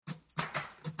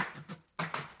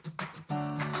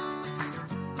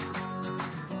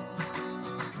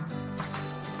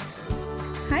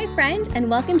Hi, friend, and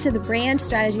welcome to the Brand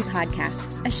Strategy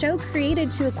Podcast, a show created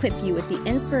to equip you with the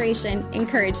inspiration,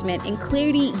 encouragement, and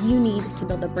clarity you need to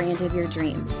build the brand of your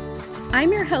dreams.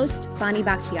 I'm your host, Bonnie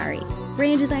Bakhtiari,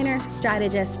 brand designer,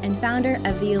 strategist, and founder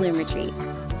of the Illume Retreat.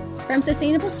 From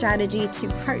sustainable strategy to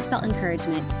heartfelt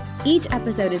encouragement, each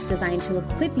episode is designed to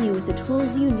equip you with the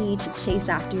tools you need to chase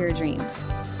after your dreams.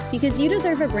 Because you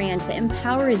deserve a brand that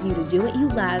empowers you to do what you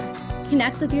love,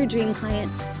 connects with your dream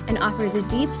clients, and offers a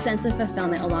deep sense of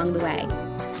fulfillment along the way.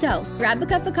 So grab a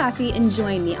cup of coffee and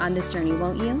join me on this journey,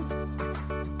 won't you?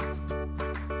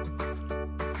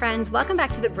 Friends, welcome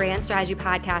back to the Brand Strategy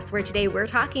Podcast, where today we're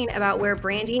talking about where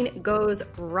branding goes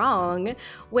wrong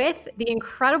with the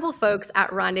incredible folks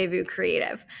at Rendezvous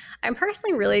Creative. I'm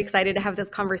personally really excited to have this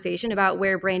conversation about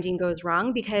where branding goes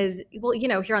wrong because, well,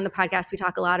 here on the podcast, we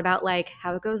talk a lot about like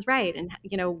how it goes right and,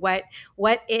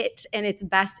 what it and its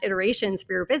best iterations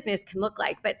for your business can look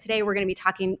like. But today we're going to be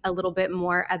talking a little bit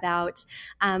more about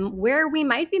where we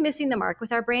might be missing the mark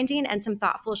with our branding and some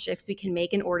thoughtful shifts we can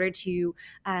make in order to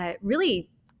really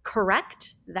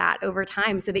correct that over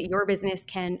time so that your business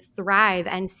can thrive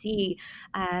and see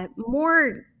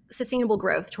more sustainable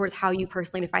growth towards how you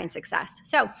personally define success.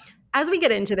 So as we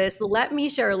get into this, let me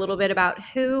share a little bit about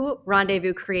who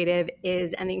Rendezvous Creative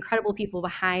is and the incredible people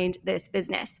behind this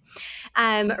business.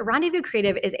 Rendezvous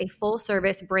Creative is a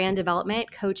full-service brand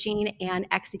development, coaching, and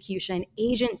execution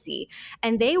agency,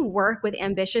 and they work with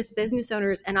ambitious business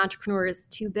owners and entrepreneurs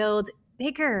to build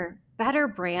bigger, better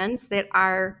brands that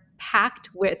are packed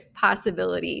with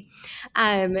possibility.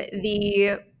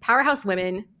 The powerhouse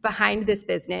women behind this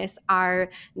business are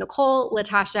Nicole,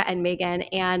 Latasha, and Megan,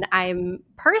 and I'm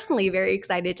personally very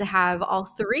excited to have all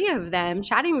three of them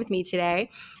chatting with me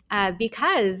today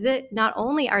because not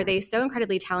only are they so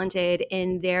incredibly talented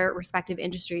in their respective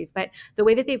industries, but the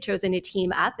way that they've chosen to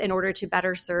team up in order to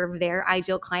better serve their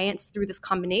ideal clients through this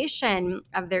combination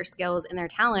of their skills and their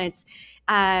talents,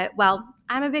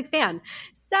 I'm a big fan.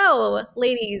 So,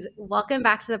 ladies, welcome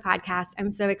back to the podcast.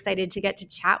 I'm so excited to get to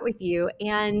chat with you.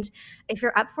 And if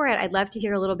you're up for it, I'd love to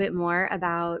hear a little bit more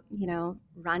about,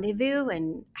 Rendezvous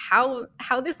and how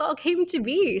this all came to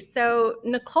be. So,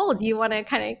 Nicole, do you want to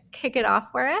kind of kick it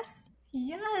off for us?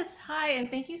 Yes. Hi,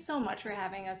 and thank you so much for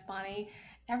having us, Bonnie.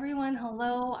 Everyone,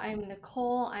 hello. I'm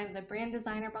Nicole. I'm the brand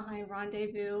designer behind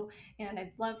Rendezvous, and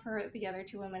I'd love for the other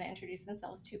two women to introduce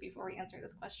themselves too before we answer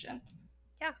this question.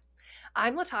 Yeah.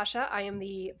 I'm Latasha. I am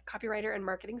the copywriter and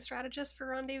marketing strategist for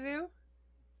Rendezvous.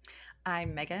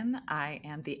 I'm Megan. I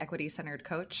am the equity-centered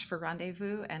coach for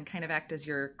Rendezvous and kind of act as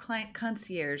your client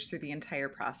concierge through the entire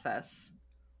process.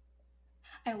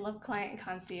 I love client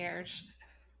concierge.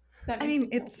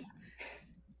 It's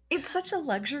such a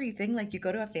luxury thing. Like you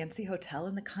go to a fancy hotel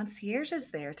and the concierge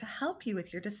is there to help you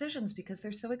with your decisions because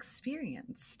they're so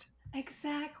experienced.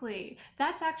 Exactly.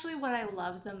 That's actually what I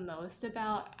love the most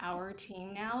about our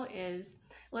team now is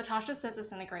Latasha says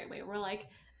this in a great way. We're like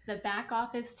the back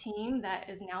office team that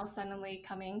is now suddenly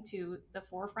coming to the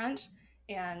forefront,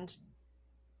 and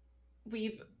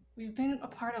we've been a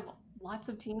part of lots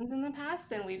of teams in the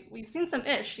past, and we've seen some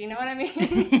ish, you know what I mean?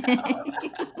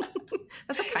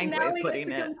 That's a kind now way of we putting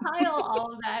get to it. compile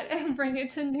all of that and bring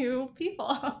it to new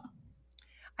people.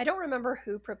 I don't remember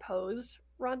who proposed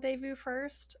Rendezvous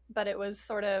first, but it was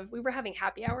we were having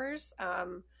happy hours.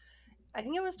 I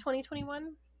think it was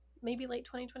 2021, maybe late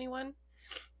 2021.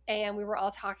 And we were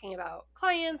all talking about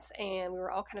clients, and we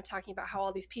were all kind of talking about how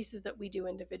all these pieces that we do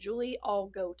individually all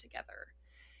go together.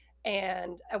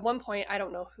 And at one point, I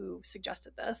don't know who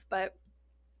suggested this, but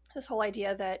this whole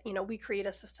idea that, we create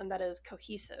a system that is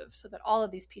cohesive so that all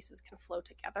of these pieces can flow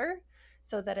together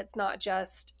so that it's not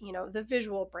just, the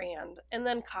visual brand and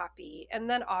then copy and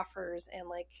then offers and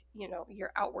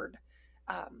your outward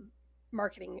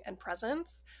marketing and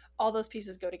presence. All those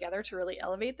pieces go together to really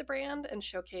elevate the brand and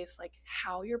showcase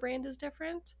how your brand is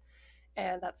different.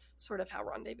 And that's sort of how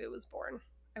Rendezvous was born.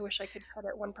 I wish I could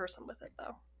credit one person with it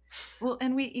though. Well,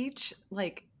 and we each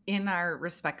in our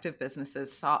respective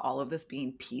businesses saw all of this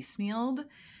being piecemealed.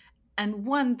 And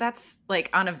one, that's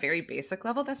on a very basic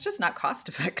level, that's just not cost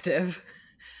effective.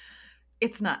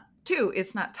 It's not. Two,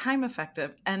 it's not time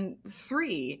effective. And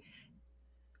three,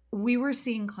 we were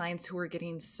seeing clients who were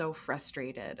getting so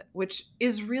frustrated, which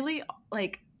is really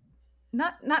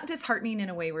not disheartening in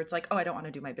a way where it's oh, I don't want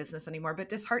to do my business anymore, but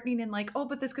disheartening in oh,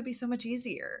 but this could be so much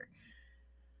easier.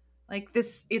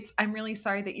 I'm really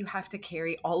sorry that you have to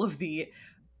carry all of the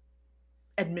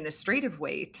administrative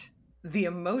weight, the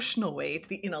emotional weight,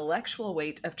 the intellectual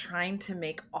weight of trying to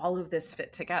make all of this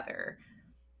fit together.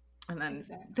 And then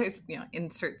Exactly. there's,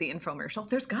 insert the infomercial.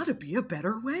 There's got to be a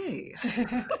better way.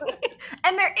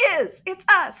 And there is. It's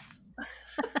us.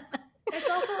 It's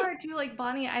also hard too, like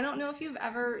Bonnie, I don't know if you've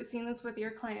ever seen this with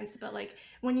your clients, but like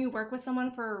when you work with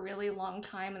someone for a really long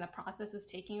time and the process is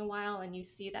taking a while and you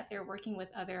see that they're working with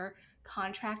other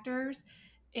contractors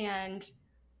and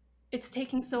it's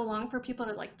taking so long for people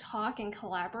to like talk and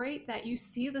collaborate that you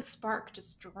see the spark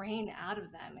just drain out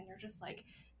of them and you're just like,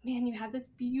 man, you had this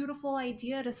beautiful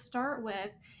idea to start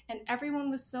with and everyone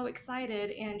was so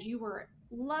excited and you were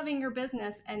loving your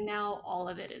business and now all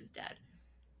of it is dead.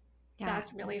 Yeah,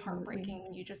 That's really absolutely. heartbreaking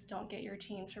when you just don't get your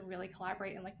team to really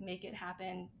collaborate and like make it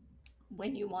happen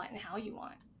when you want and how you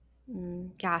want.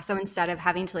 Yeah. So instead of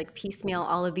having to like piecemeal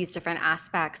all of these different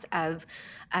aspects of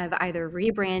either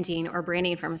rebranding or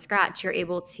branding from scratch, you're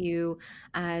able to,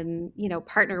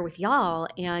 partner with y'all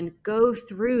and go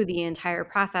through the entire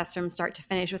process from start to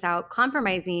finish without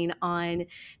compromising on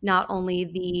not only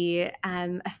the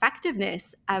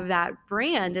effectiveness of that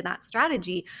brand and that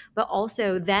strategy, but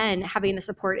also then having the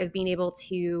support of being able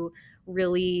to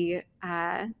really,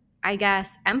 I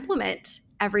guess, implement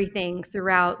everything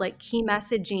throughout like key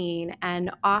messaging and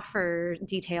offer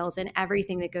details and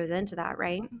everything that goes into that,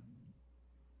 right?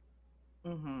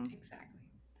 Mm-hmm. Exactly.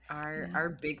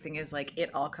 Our big thing is like it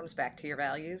all comes back to your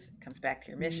values, it comes back to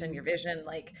your mission, your Mm. vision,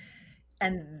 like,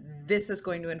 and this is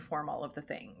going to inform all of the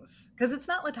things because it's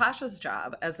not Latasha's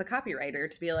job as the copywriter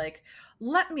to be like,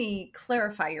 let me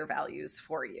clarify your values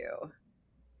for you.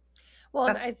 Well,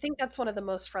 and That's I think that's one of the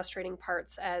most frustrating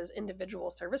parts as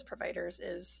individual service providers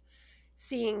is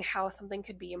seeing how something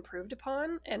could be improved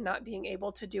upon and not being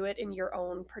able to do it in your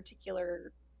own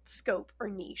particular scope or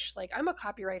niche. Like, I'm a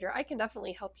copywriter, I can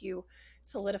definitely help you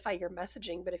solidify your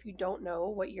messaging, but if you don't know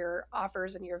what your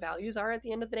offers and your values are at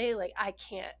the end of the day, like, I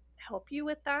can't help you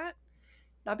with that.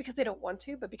 Not because I don't want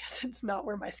to, but because it's not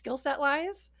where my skill set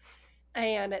lies.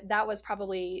 And that was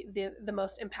probably the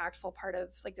most impactful part of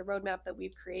like the roadmap that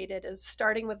we've created is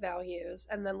starting with values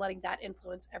and then letting that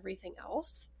influence everything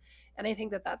else. And I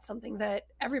think that that's something that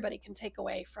everybody can take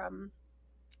away from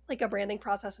like a branding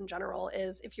process in general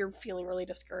is if you're feeling really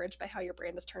discouraged by how your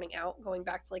brand is turning out, going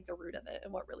back to like the root of it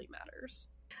and what really matters.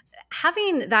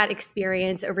 Having that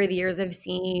experience over the years of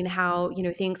seeing how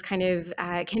things kind of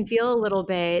can feel a little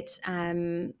bit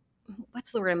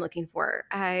what's the word I'm looking for,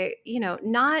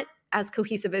 not as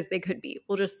cohesive as they could be.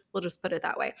 We'll just put it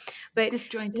that way. But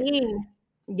disjointed. seeing,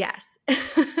 yes,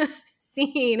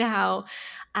 seeing how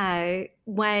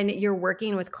when you're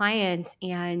working with clients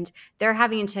and they're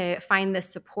having to find the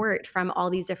support from all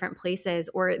these different places,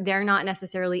 or they're not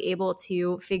necessarily able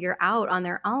to figure out on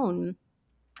their own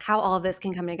how all of this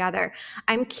can come together.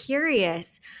 I'm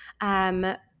curious,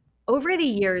 over the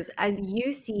years, as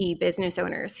you see business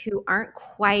owners who aren't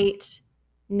quite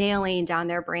nailing down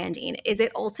their branding, is it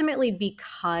ultimately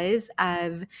because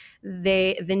of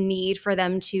the need for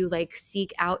them to like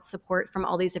seek out support from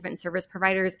all these different service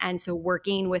providers, and so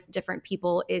working with different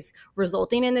people is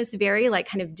resulting in this very like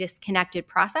kind of disconnected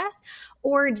process?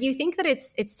 Or do you think that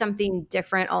it's something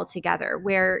different altogether,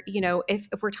 where if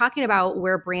we're talking about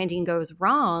where branding goes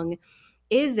wrong,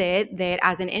 is it that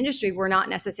as an industry, we're not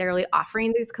necessarily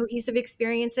offering these cohesive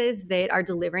experiences that are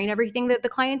delivering everything that the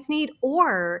clients need?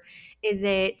 Or is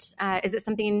it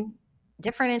something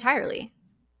different entirely?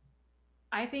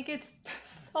 I think it's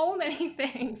so many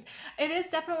things. It is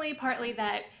definitely partly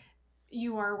that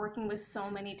you are working with so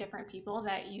many different people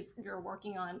that you're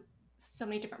working on so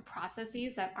many different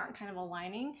processes that aren't kind of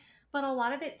aligning. But a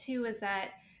lot of it too is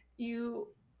that you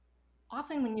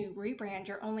often when you rebrand,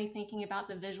 you're only thinking about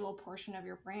the visual portion of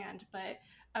your brand, but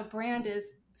a brand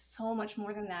is so much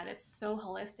more than that. It's so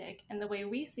holistic. And the way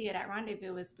we see it at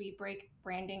Rendezvous is we break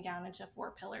branding down into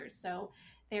 4 pillars. So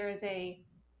there is a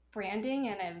branding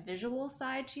and a visual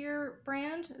side to your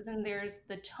brand. Then there's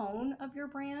the tone of your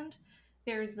brand.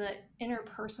 There's the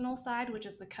interpersonal side, which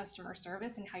is the customer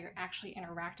service and how you're actually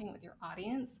interacting with your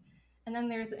audience. And then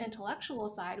there's the intellectual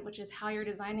side, which is how you're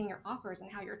designing your offers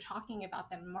and how you're talking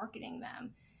about them, marketing them.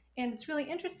 And it's really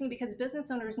interesting because business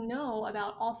owners know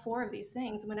about all 4 of these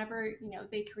things. Whenever,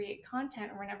 they create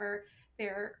content or whenever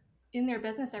they're in their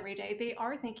business every day, they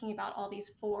are thinking about all these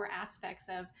 4 aspects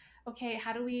of, okay,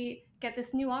 how do we get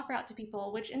this new offer out to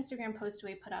people? Which Instagram post do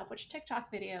we put up? Which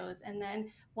TikTok videos? And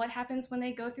then what happens when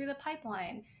they go through the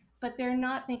pipeline? But they're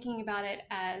not thinking about it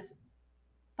as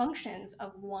functions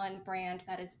of one brand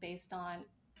that is based on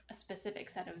a specific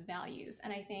set of values.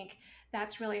 And I think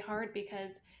that's really hard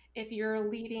because if you're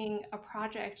leading a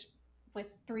project with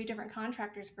 3 different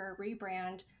contractors for a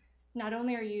rebrand, not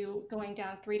only are you going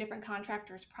down 3 different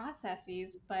contractors'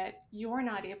 processes, but you're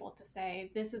not able to say,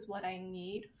 this is what I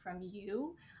need from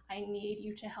you. I need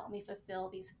you to help me fulfill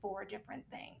these 4 different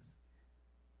things.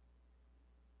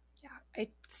 Yeah, I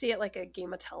see it like a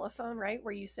game of telephone, right?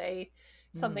 Where you say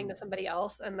something to somebody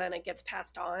else and then it gets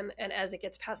passed on. And as it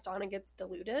gets passed on, it gets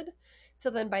diluted. So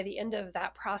then by the end of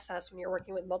that process, when you're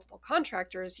working with multiple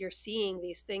contractors, you're seeing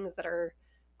these things that are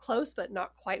close but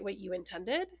not quite what you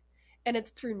intended. And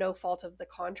it's through no fault of the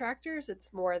contractors.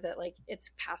 It's more that like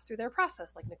it's passed through their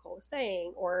process, like Nicole was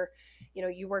saying, or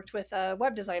you worked with a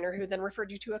web designer who then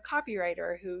referred you to a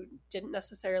copywriter who didn't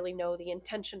necessarily know the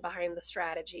intention behind the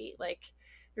strategy. Like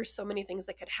there's so many things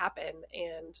that could happen,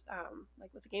 and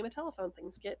like with the game of telephone,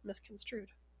 things get misconstrued.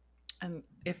 And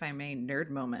if I may, nerd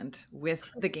moment with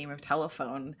the game of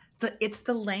telephone, it's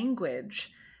the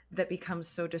language that becomes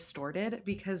so distorted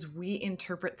because we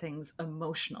interpret things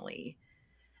emotionally.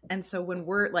 And so when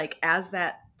we're like, as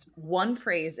that one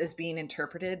phrase is being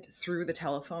interpreted through the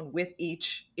telephone with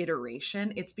each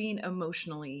iteration, it's being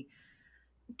emotionally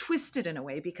twisted in a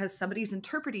way because somebody's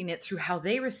interpreting it through how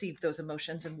they received those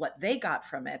emotions and what they got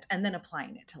from it, and then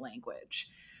applying it to language,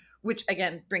 which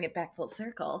again, bring it back full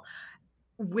circle,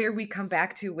 where we come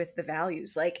back to with the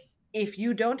values. Like, if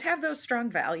you don't have those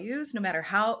strong values, no matter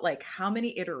how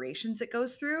many iterations it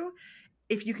goes through,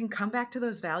 if you can come back to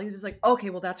those values, it's like,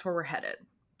 okay, well, that's where we're headed.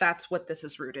 That's what this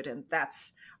is rooted in.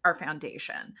 That's our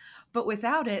foundation. But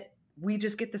without it, we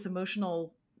just get this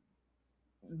emotional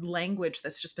language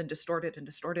that's just been distorted and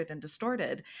distorted and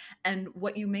distorted. And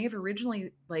what you may have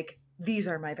originally, like, these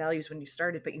are my values when you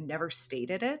started, but you never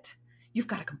stated it, you've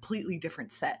got a completely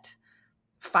different set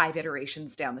 5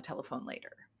 iterations down the telephone later.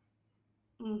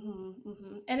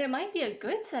 And it might be a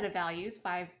good set of values,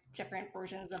 5 different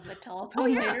versions of the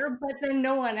telephone later, but then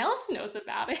no one else knows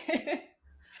about it.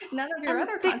 None of your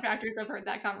other contractors have heard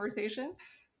that conversation.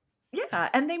 Yeah,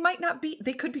 and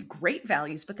they could be great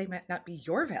values, but they might not be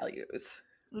your values.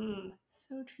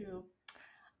 So true.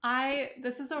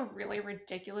 This is a really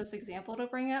ridiculous example to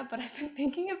bring up, but I've been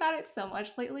thinking about it so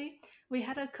much lately. We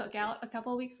had a cookout a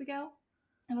couple of weeks ago,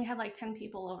 and we had like 10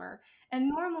 people over. And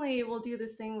normally we'll do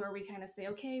this thing where we kind of say,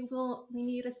 okay, we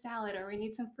need a salad, or we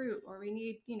need some fruit, or we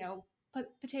need,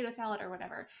 potato salad or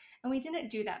whatever. And we didn't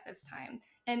do that this time.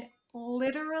 And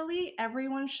literally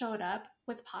everyone showed up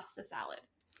with pasta salad.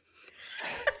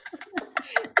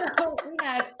 So we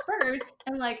had burgers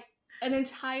and like an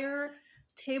entire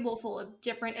table full of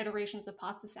different iterations of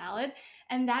pasta salad.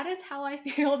 And that is how I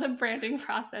feel the branding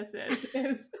process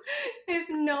is if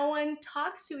no one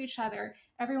talks to each other,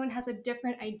 everyone has a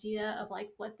different idea of like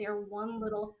what their one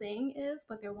little thing is,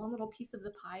 what their one little piece of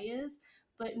the pie is,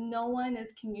 but no one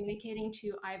is communicating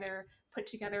to either put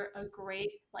together a great,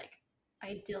 like,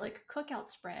 idyllic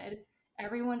cookout spread.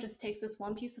 Everyone just takes this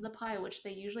one piece of the pie, which they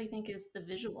usually think is the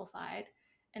visual side,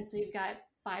 and so you've got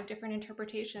 5 different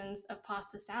interpretations of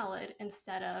pasta salad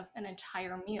instead of an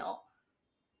entire meal.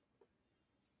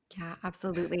 Yeah,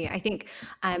 absolutely. I think,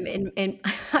 and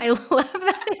I love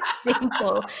that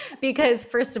example because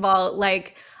first of all,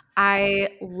 like I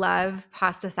love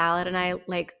pasta salad and I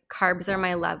like carbs are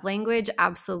my love language.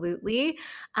 Absolutely.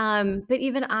 But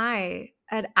even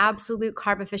an absolute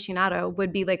carb aficionado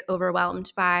would be like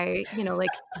overwhelmed by, like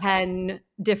 10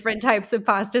 different types of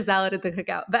pasta salad at the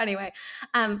cookout. But anyway,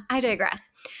 I digress.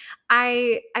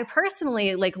 I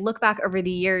personally like look back over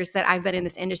the years that I've been in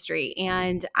this industry,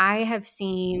 and I have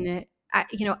seen,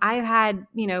 I've had,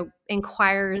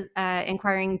 inquiring,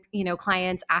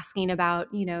 clients asking about,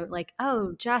 like,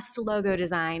 oh, just logo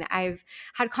design. I've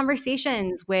had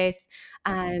conversations with,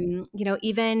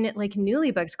 even like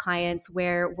newly booked clients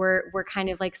where we're kind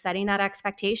of like setting that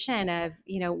expectation of,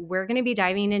 we're going to be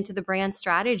diving into the brand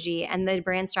strategy, and the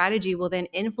brand strategy will then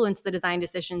influence the design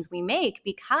decisions we make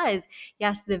because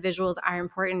yes, the visuals are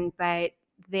important, but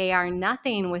they are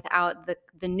nothing without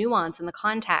the nuance and the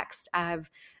context of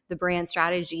the brand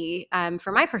strategy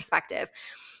from my perspective.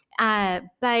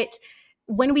 But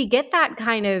when we get that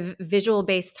kind of visual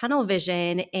based tunnel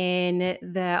vision in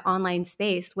the online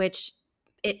space, which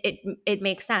it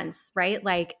makes sense, right?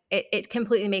 Like it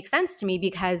completely makes sense to me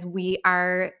because we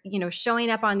are,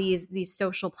 showing up on these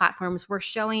social platforms. We're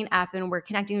showing up and we're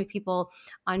connecting with people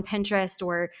on Pinterest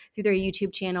or through their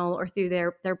YouTube channel or through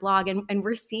their blog. And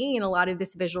we're seeing a lot of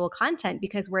this visual content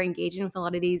because we're engaging with a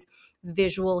lot of these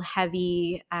visual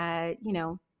heavy,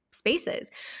 spaces.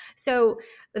 So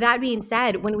that being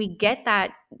said, when we get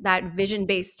that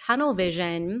vision-based tunnel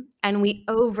vision and we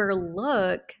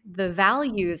overlook the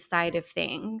values side of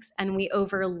things, and we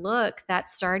overlook that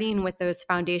starting with those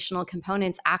foundational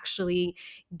components actually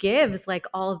gives like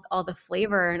all the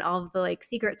flavor and all of the like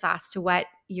secret sauce to what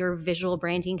your visual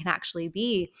branding can actually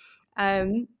be.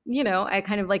 I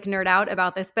kind of like nerd out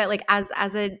about this, but like as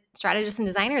a strategist and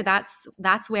designer,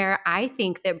 that's where I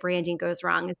think that branding goes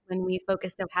wrong, is when we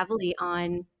focus so heavily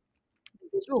on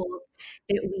visuals,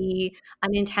 that we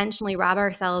unintentionally rob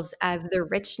ourselves of the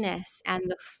richness and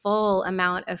the full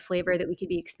amount of flavor that we could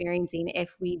be experiencing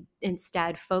if we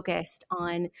instead focused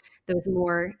on those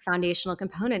more foundational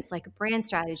components like brand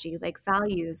strategy, like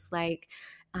values, like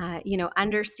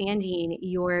understanding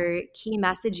your key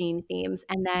messaging themes,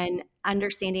 and then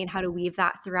understanding how to weave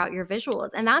that throughout your visuals.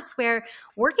 And that's where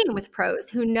working with pros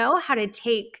who know how to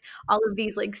take all of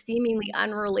these like seemingly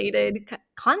unrelated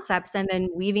concepts and then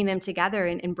weaving them together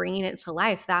and bringing it to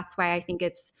life. That's why I think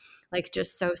it's like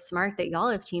just so smart that y'all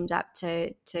have teamed up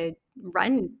to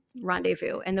run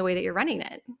Rendezvous and the way that you're running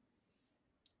it.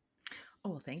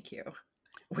 Oh, thank you.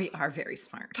 We are very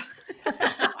smart.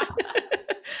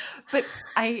 But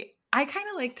I kind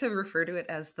of like to refer to it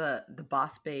as the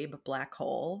boss babe black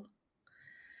hole,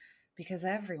 because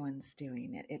everyone's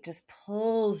doing it. It just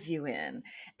pulls you in.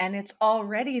 And it's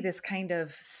already this kind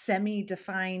of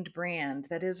semi-defined brand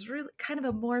that is really kind of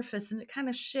amorphous, and it kind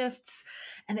of shifts.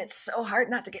 And it's so hard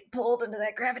not to get pulled into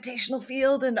that gravitational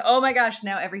field. And oh my gosh,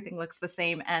 now everything looks the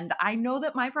same. And I know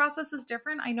that my process is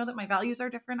different. I know that my values are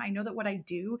different. I know that what I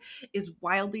do is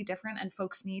wildly different and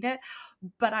folks need it.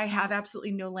 But I have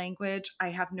absolutely no language. I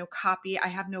have no copy. I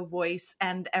have no voice.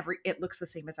 And it looks the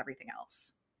same as everything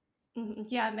else.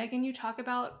 Yeah, Megan, you talk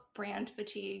about brand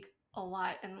fatigue a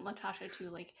lot, and Latasha too.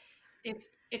 Like,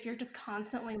 if you're just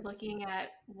constantly looking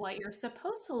at what you're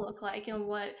supposed to look like and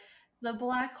what the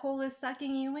black hole is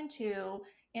sucking you into,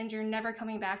 and you're never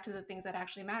coming back to the things that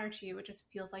actually matter to you, it just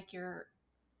feels like you're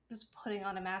just putting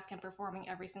on a mask and performing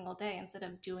every single day instead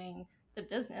of doing the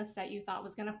business that you thought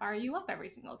was going to fire you up every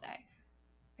single day.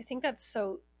 I think that's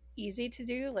so easy to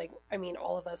do. Like, I mean,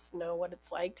 all of us know what it's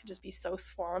like to just be so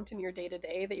swamped in your day to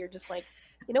day that you're just like,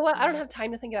 you know what? I don't have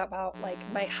time to think about like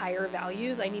my higher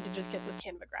values. I need to just get this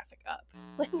Canva graphic up.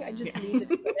 Like, I just need to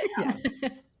do it now. Yeah.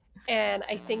 And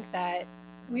I think that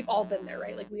we've all been there,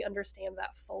 right? Like, we understand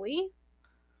that fully.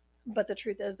 But the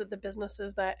truth is that the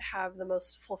businesses that have the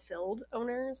most fulfilled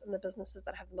owners and the businesses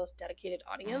that have the most dedicated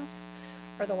audience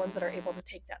are the ones that are able to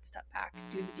take that step back,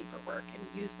 do the deeper work,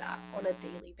 and use that on a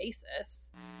daily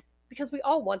basis. Because we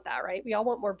all want that, right? We all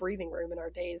want more breathing room in our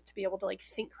days to be able to like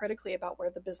think critically about where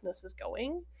the business is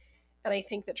going. And I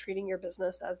think that treating your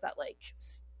business as that, like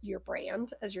your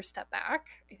brand, as your step back,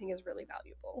 I think is really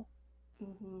valuable.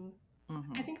 Mm-hmm.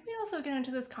 I think we also get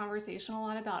into this conversation a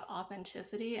lot about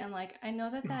authenticity. And like, I know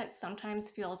that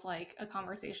sometimes feels like a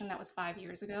conversation that was 5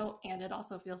 years ago. And it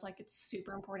also feels like it's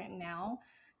super important now.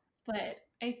 But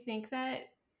I think that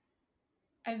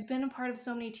I've been a part of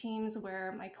so many teams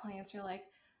where my clients are like,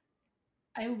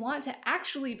 I want to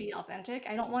actually be authentic.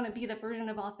 I don't want to be the version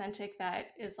of authentic that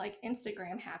is like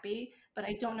Instagram happy, but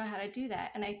I don't know how to do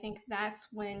that. And I think that's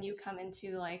when you come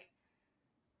into like,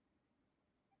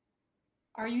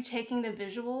 are you taking the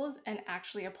visuals and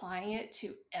actually applying it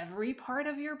to every part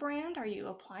of your brand? Are you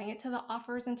applying it to the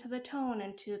offers and to the tone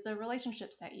and to the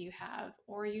relationships that you have?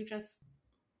 Or are you just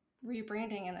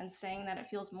rebranding and then saying that it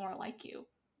feels more like you?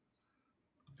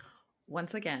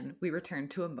 Once again, we return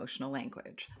to emotional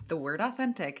language. The word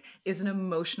authentic is an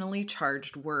emotionally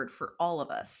charged word for all of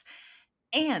us.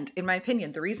 And in my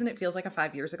opinion, the reason it feels like a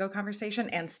 5 years ago conversation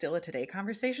and still a today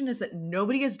conversation is that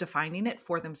nobody is defining it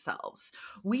for themselves.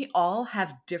 We all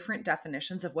have different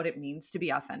definitions of what it means to be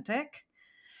authentic.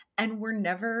 And we're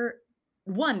never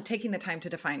taking the time to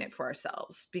define it for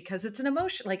ourselves, because it's an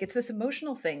emotion, like it's this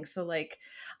emotional thing. So like,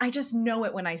 I just know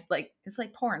it when I like, it's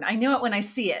like porn. I know it when I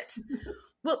see it.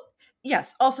 Well,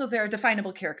 yes. Also, there are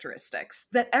definable characteristics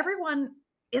that everyone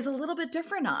is a little bit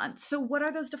different on. So what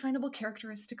are those definable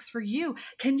characteristics for you?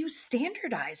 Can you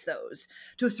standardize those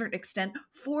to a certain extent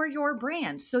for your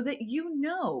brand so that you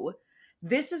know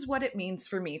this is what it means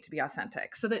for me to be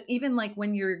authentic? So that even like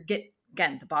when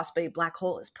again, the boss babe black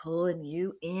hole is pulling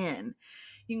you in,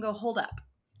 you can go, hold up.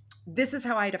 This is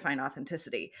how I define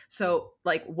authenticity. So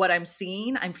like what I'm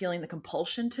seeing, I'm feeling the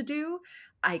compulsion to do.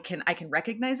 I can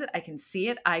recognize it. I can see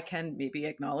it. I can maybe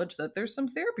acknowledge that there's some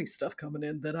therapy stuff coming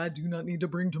in that I do not need to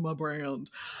bring to my brand.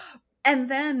 And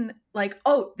then like,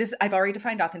 oh, I've already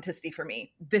defined authenticity for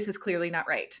me. This is clearly not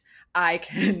right. I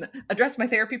can address my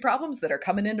therapy problems that are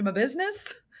coming into my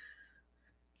business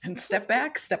and step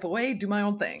back, step away, do my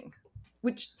own thing.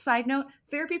 Which, side note,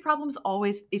 therapy problems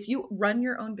always, if you run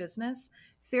your own business,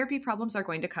 therapy problems are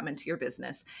going to come into your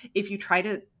business. If you try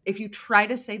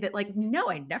to say that like,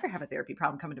 no, I never have a therapy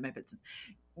problem come into my business,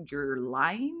 you're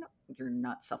lying. You're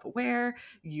not self-aware.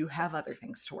 You have other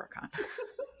things to work on.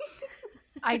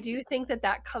 I do think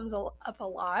that comes up a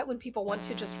lot when people want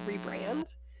to just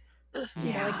rebrand.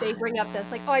 You know, like they bring up this,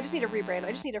 like, oh, I just need a rebrand.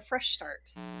 I just need a fresh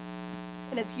start.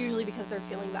 And it's usually because they're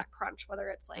feeling that crunch, whether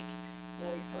it's like, you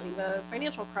know, you're feeling the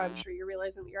financial crunch or you're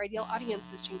realizing that your ideal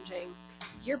audience is changing.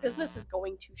 Your business is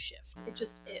going to shift. It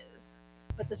just is.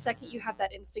 But the second you have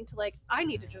that instinct to like, I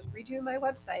need to just redo my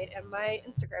website and my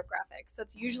Instagram graphics,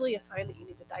 that's usually a sign that you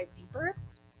need to dive deeper,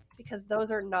 because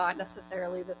those are not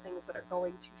necessarily the things that are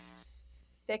going to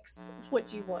fix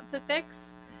what you want to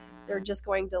fix. They're just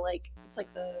going to like, it's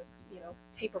like the, you know,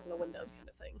 tape over the windows kind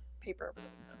of thing, paper over the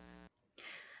windows.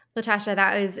 Latasha,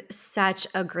 that was such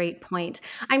a great point.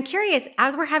 I'm curious,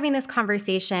 as we're having this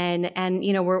conversation and,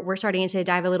 you know, we're starting to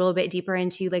dive a little bit deeper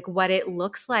into like what it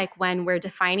looks like when we're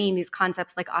defining these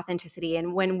concepts like authenticity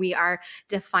and when we are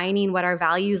defining what our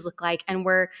values look like and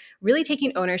we're really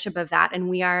taking ownership of that and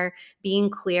we are being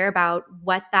clear about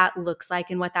what that looks like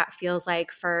and what that feels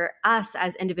like for us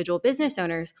as individual business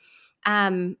owners.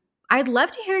 I'd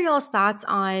love to hear y'all's thoughts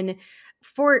on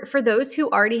for those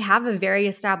who already have a very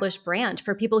established brand,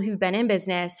 for people who've been in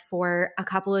business for a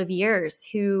couple of years,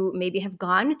 who maybe have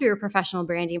gone through a professional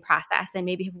branding process and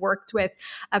maybe have worked with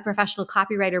a professional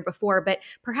copywriter before, but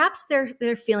perhaps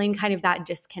they're feeling kind of that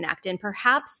disconnect, and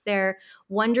perhaps they're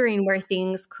wondering where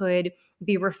things could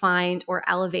be refined or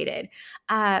elevated.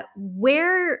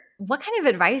 What kind of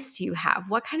advice do you have?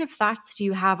 What kind of thoughts do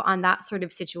you have on that sort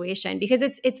of situation? Because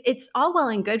it's all well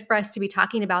and good for us to be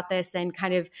talking about this and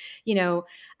kind of, you know,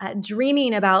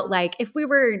 dreaming about like if we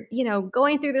were, you know,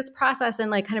 going through this process in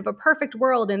like kind of a perfect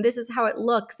world and this is how it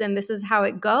looks and this is how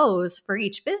it goes for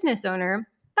each business owner.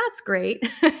 That's great.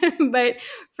 But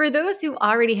for those who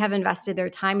already have invested their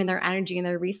time and their energy and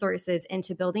their resources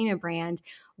into building a brand,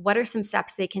 what are some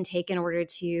steps they can take in order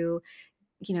to, you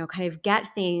know, kind of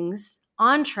get things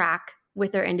on track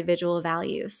with their individual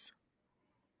values?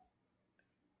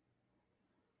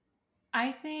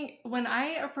 I think when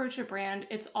I approach a brand,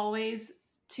 it's always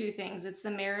two things. It's the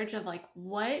marriage of like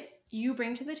what you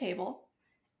bring to the table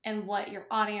and what your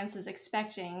audience is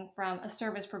expecting from a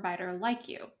service provider like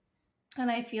you. And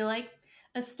I feel like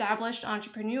established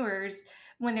entrepreneurs,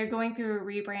 when they're going through a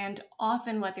rebrand,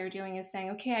 often what they're doing is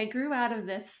saying, okay, I grew out of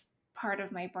this part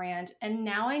of my brand and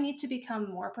now I need to become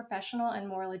more professional and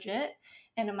more legit.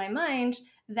 And in my mind,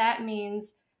 that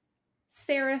means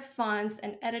serif fonts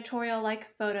and editorial like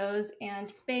photos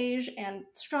and beige and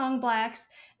strong blacks.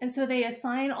 And so they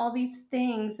assign all these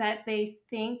things that they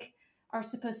think are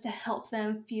supposed to help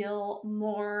them feel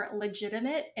more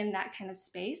legitimate in that kind of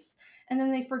space. And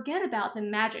then they forget about the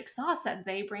magic sauce that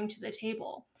they bring to the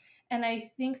table. And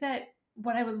I think that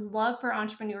what I would love for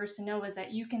entrepreneurs to know is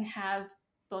that you can have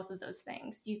both of those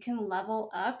things. You can level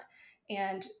up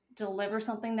and deliver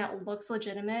something that looks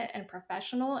legitimate and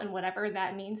professional and whatever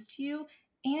that means to you,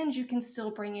 and you can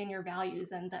still bring in your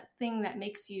values and that thing that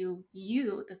makes you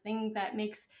you, the thing that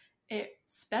makes it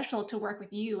special to work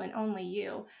with you and only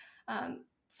you.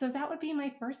 So that would be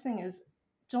my first thing, is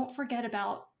don't forget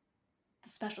about the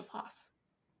special sauce.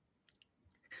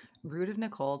 Rude of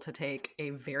Nicole to take a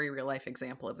very real life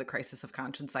example of the crisis of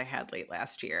conscience I had late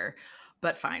last year,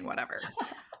 but fine, whatever.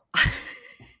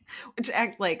 Which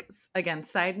act like, again,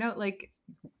 side note, like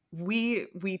we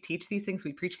teach these things,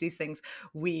 we preach these things,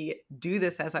 we do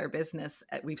this as our business.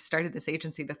 We've started this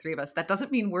agency, the three of us. That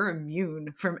doesn't mean we're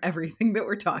immune from everything that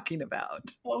we're talking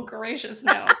about. Oh, gracious,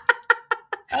 no.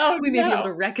 Oh, we may no. be able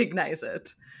to recognize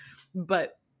it,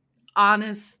 but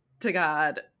honest to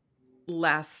God,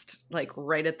 last, like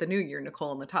right at the new year,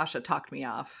 Nicole and Latasha talked me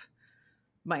off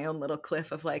my own little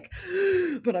cliff of like,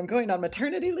 but I'm going on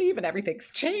maternity leave and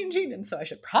everything's changing, and so I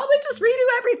should probably just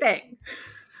redo everything.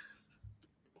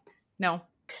 No.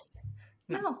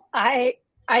 I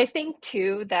think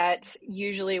too that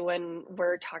usually when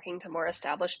we're talking to more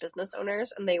established business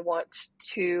owners and they want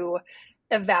to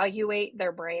evaluate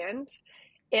their brand,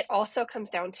 it also comes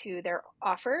down to their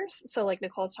offers. So like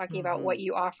Nicole's talking about what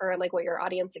you offer and like what your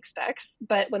audience expects.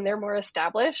 But when they're more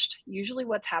established, usually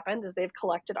what's happened is they've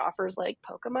collected offers like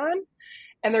Pokemon,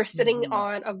 and they're sitting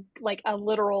on a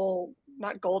literal,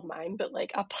 not gold mine, but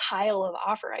like a pile of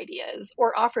offer ideas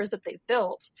or offers that they've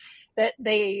built that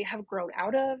they have grown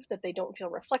out of, that they don't feel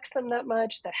reflects them that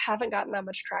much, that haven't gotten that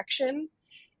much traction.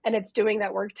 And it's doing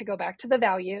that work to go back to the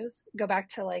values, go back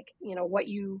to like, you know, what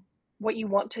you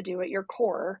want to do at your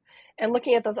core, and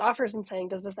looking at those offers and saying,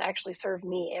 does this actually serve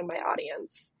me and my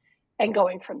audience? And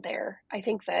going from there. I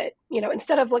think that, you know,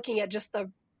 instead of looking at just the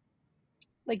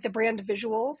brand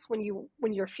visuals,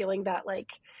 when you're feeling that like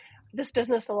this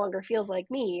business no longer feels like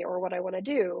me or what I want to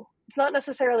do, it's not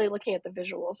necessarily looking at the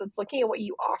visuals, it's looking at what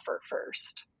you offer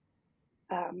first.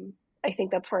 I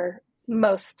think that's where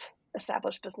most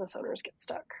established business owners get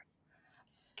stuck.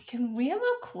 Can we have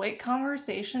a quick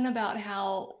conversation about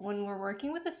how when we're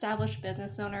working with established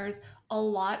business owners, a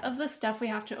lot of the stuff we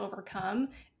have to overcome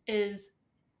is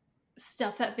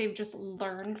stuff that they've just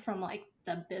learned from like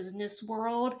the business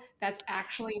world that's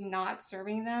actually not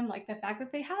serving them. Like the fact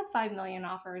that they have 5 million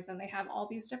offers and they have all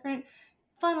these different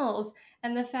funnels,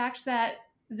 and the fact that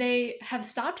they have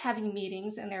stopped having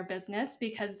meetings in their business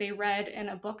because they read in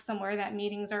a book somewhere that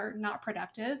meetings are not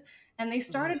productive. And they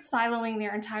started siloing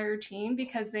their entire team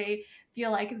because they feel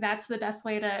like that's the best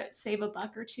way to save a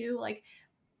buck or two. Like,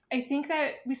 I think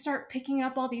that we start picking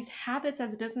up all these habits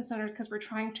as business owners because we're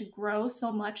trying to grow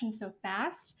so much and so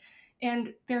fast.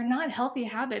 And they're not healthy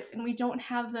habits. And we don't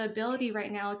have the ability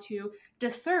right now to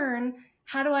discern,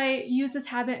 how do I use this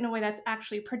habit in a way that's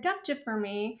actually productive for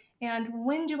me? And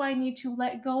when do I need to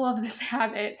let go of this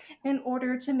habit in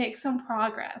order to make some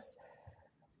progress?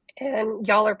 And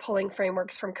y'all are pulling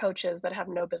frameworks from coaches that have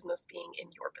no business being in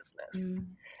your business.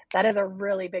 That is a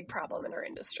really big problem in our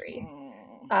industry.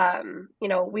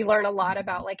 We learn a lot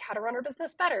about like how to run our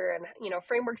business better and,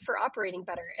 frameworks for operating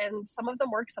better. And some of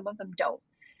them work, some of them don't.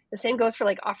 The same goes for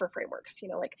like offer frameworks.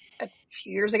 Like a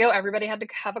few years ago, everybody had to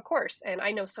have a course. And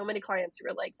I know so many clients who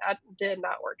were like, that did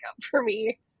not work out for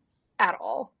me at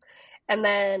all. And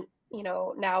then,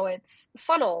 now it's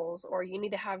funnels, or you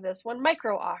need to have this one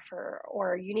micro offer,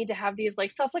 or you need to have these like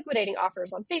self-liquidating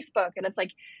offers on Facebook. And it's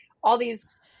like all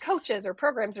these coaches or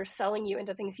programs are selling you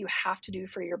into things you have to do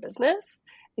for your business,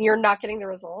 and you're not getting the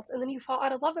results. And then you fall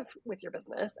out of love with your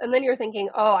business. And then you're thinking,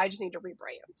 oh, I just need to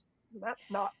rebrand.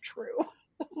 That's not true.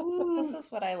 This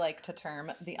is what I like to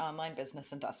term the online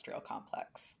business industrial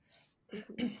complex.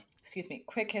 Excuse me.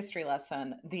 Quick history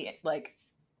lesson. The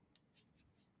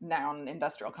noun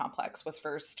industrial complex was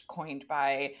first coined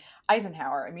by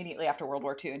Eisenhower immediately after World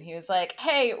War II. And he was like,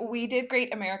 hey, we did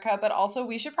great, America, but also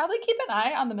we should probably keep an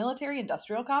eye on the military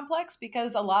industrial complex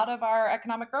because a lot of our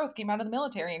economic growth came out of the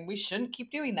military and we shouldn't keep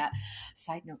doing that.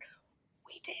 Side note,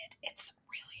 we did. It's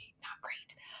really not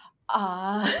great.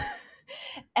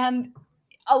 And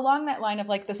along that line of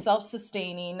like the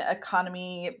self-sustaining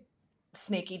economy,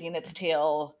 snake eating its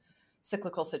tail,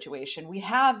 cyclical situation, we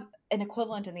have an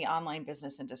equivalent in the online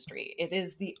business industry. It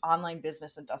is the online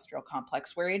business industrial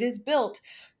complex, where it is built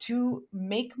to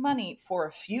make money for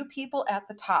a few people at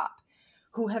the top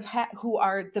who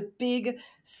are the big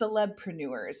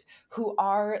celebpreneurs, who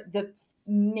are the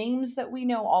names that we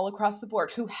know all across the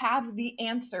board, who have the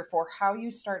answer for how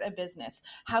you start a business,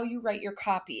 how you write your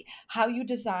copy, how you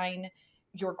design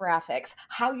your graphics,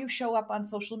 how you show up on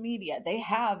social media. They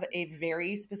have a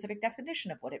very specific definition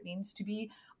of what it means to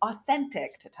be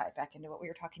authentic, to tie back into what we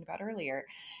were talking about earlier.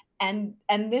 And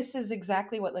this is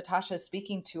exactly what Latasha is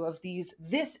speaking to, of these,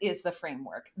 this is the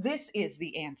framework, this is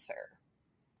the answer.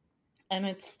 And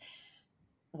it's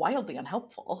wildly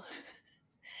unhelpful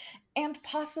and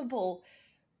possible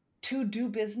to do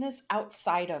business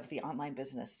outside of the online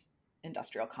business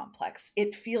industrial complex.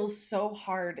 It feels so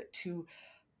hard to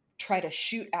try to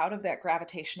shoot out of that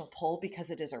gravitational pull because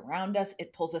it is around us,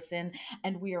 it pulls us in,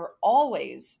 and we are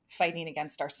always fighting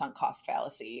against our sunk cost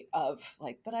fallacy of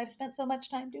like, but I've spent so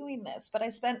much time doing this, but I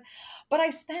spent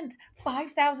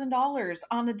 $5,000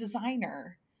 on a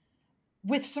designer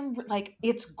with some, like,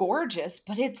 it's gorgeous,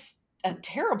 but it's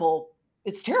terrible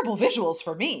visuals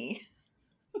for me.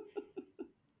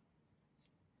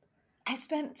 I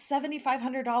spent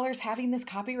 $7,500 having this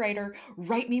copywriter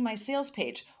write me my sales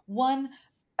page. One,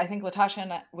 I think Latasha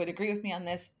and I would agree with me on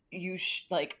this.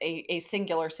 Like a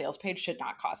singular sales page should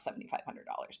not cost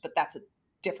 $7,500, but that's a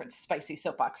different spicy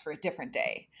soapbox for a different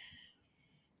day.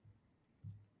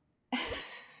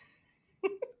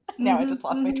 Now I just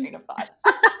lost my train of thought.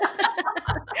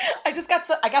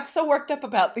 I got so worked up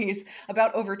about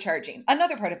overcharging.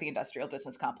 Another part of the industrial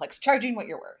business complex, charging what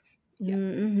you're worth. Yes.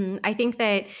 Mm-hmm. I think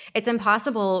that it's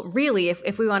impossible, really,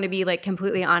 if we want to be like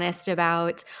completely honest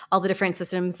about all the different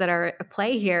systems that are at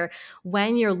play here,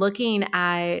 when you're looking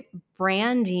at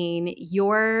branding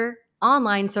your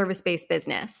online service-based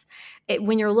business,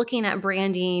 when you're looking at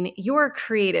branding your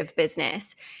creative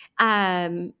business,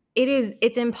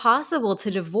 it's impossible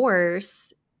to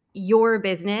divorce your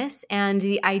business and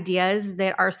the ideas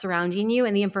that are surrounding you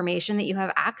and the information that you have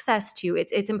access to.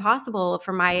 It's impossible,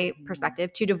 from my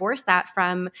perspective, to divorce that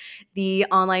from the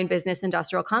online business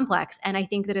industrial complex. And I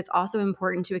think that it's also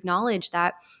important to acknowledge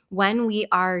that when we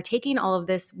are taking all of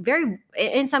this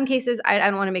in some cases, I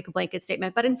don't want to make a blanket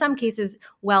statement, but in some cases,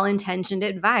 well-intentioned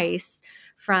advice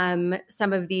from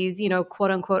some of these,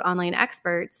 quote unquote, online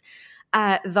experts,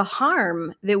 the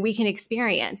harm that we can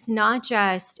experience, not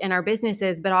just in our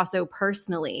businesses, but also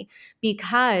personally,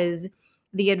 because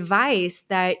the advice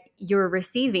that you're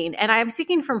receiving. And I'm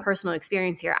speaking from personal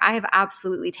experience here. I have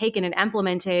absolutely taken and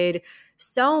implemented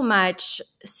so much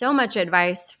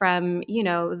advice from,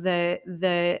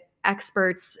 the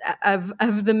experts of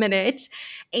the minute,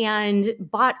 and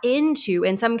bought into,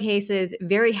 in some cases,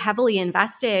 very heavily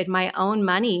invested my own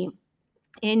money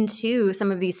into some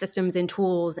of these systems and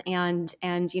tools and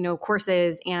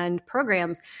courses and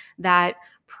programs that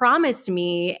promised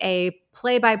me a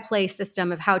play-by-play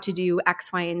system of how to do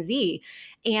X, Y, and Z.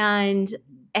 And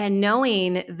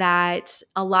knowing that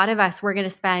a lot of us, we're going to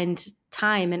spend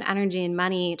time and energy and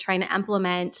money trying to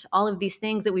implement all of these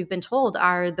things that we've been told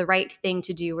are the right thing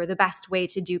to do, or the best way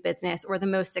to do business, or the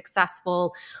most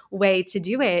successful way to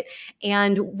do it.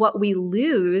 And what we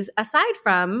lose, aside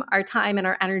from our time and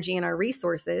our energy and our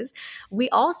resources, we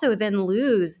also then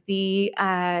lose the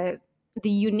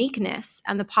uniqueness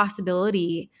and the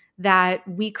possibility that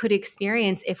we could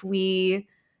experience if we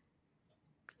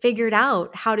figured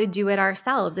out how to do it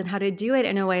ourselves, and how to do it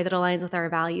in a way that aligns with our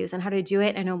values, and how to do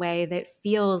it in a way that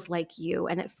feels like you,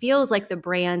 and that feels like the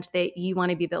brand that you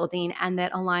want to be building, and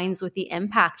that aligns with the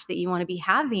impact that you want to be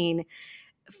having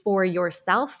for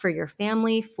yourself, for your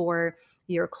family, for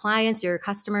your clients, your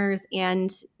customers,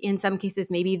 and in some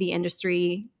cases, maybe the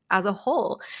industry as a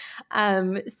whole.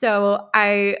 So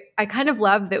I kind of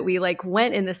love that we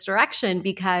went in this direction,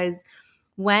 because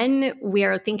when we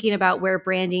are thinking about where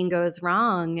branding goes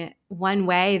wrong, one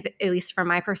way, at least from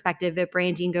my perspective, that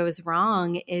branding goes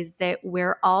wrong is that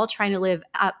we're all trying to live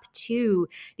up to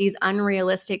these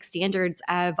unrealistic standards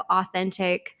of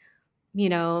authentic,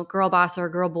 girl boss or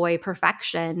girl boy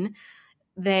perfection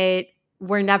that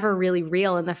were never really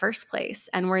real in the first place,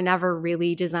 and were never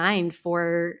really designed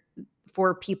for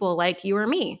people like you or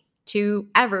me to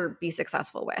ever be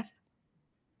successful with.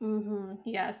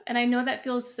 Yes. And I know that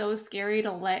feels so scary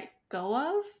to let go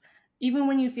of. Even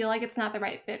when you feel like it's not the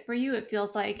right fit for you, it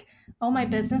feels like, oh, my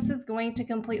business is going to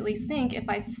completely sink if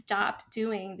I stop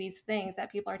doing these things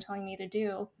that people are telling me to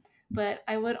do. But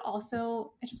I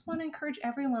just want to encourage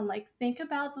everyone, think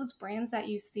about those brands that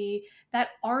you see that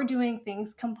are doing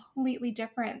things completely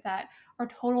different, that are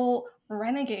total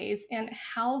renegades, and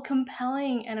how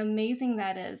compelling and amazing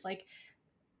that is.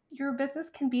 Your business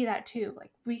can be that too.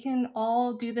 We can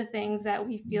all do the things that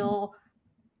we feel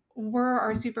were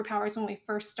our superpowers when we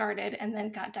first started, and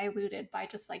then got diluted by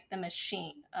just the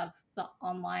machine of the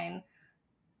online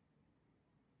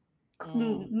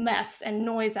mess and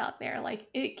noise out there.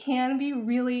 It can be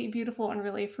really beautiful and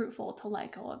really fruitful to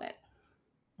let go of it.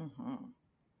 Mm-hmm.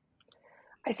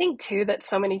 I think too that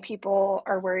so many people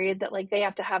are worried that they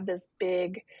have to have this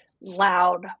big,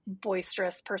 loud,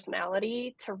 boisterous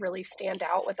personality to really stand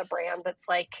out with a brand that's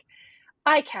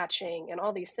eye-catching and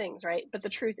all these things, right? But the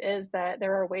truth is that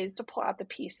there are ways to pull out the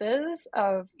pieces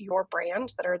of your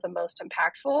brand that are the most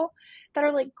impactful, that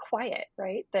are quiet,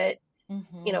 right? That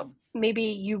maybe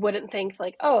you wouldn't think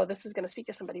oh, this is going to speak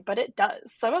to somebody, but it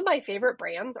does. Some of my favorite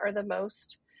brands are the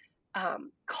most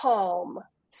calm,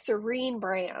 serene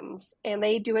brands, and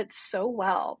they do it so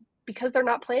well because they're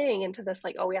not playing into this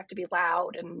oh, we have to be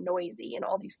loud and noisy and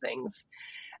all these things.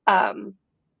 But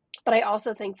I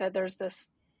also think that there's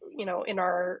this, in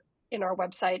our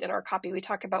website, in our copy, we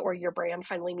talk about where your brand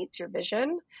finally meets your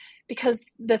vision, because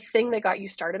the thing that got you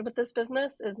started with this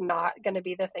business is not going to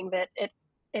be the thing that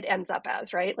it ends up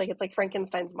as, right? It's like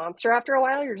Frankenstein's monster. After a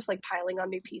while, you're just piling on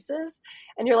new pieces,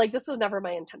 and you're this was never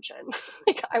my intention.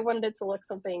 I wanted it to look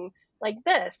something like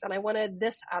this, and I wanted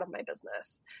this out of my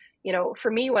business. For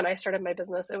me, when I started my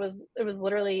business, it was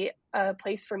literally a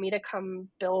place for me to come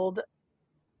build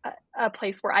a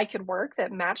place where I could work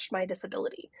that matched my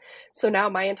disability. So now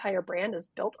my entire brand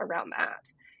is built around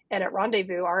that. And at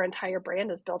Rendezvous, our entire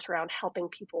brand is built around helping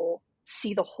people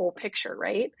see the whole picture,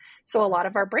 right? So a lot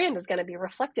of our brand is going to be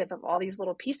reflective of all these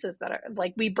little pieces that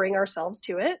are we bring ourselves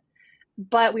to it,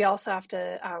 but we also have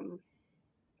to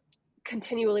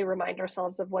continually remind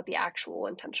ourselves of what the actual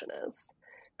intention is,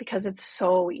 because it's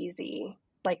so easy,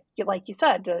 like you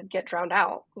said, to get drowned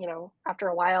out, after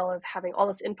a while of having all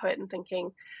this input and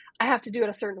thinking, I have to do it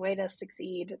a certain way to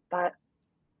succeed.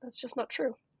 That's just not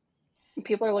true. And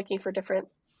people are looking for different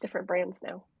brands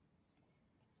now.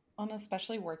 And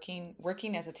especially working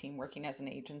as a team, working as an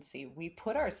agency, we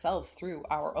put ourselves through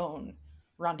our own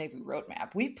Rendezvous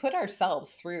roadmap. We put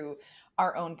ourselves through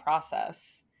our own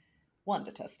process, one,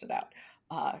 to test it out,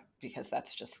 because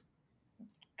that's just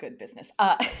good business.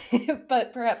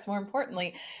 But perhaps more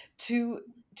importantly, to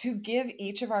give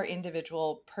each of our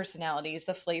individual personalities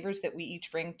the flavors that we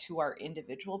each bring to our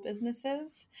individual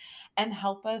businesses, and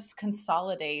help us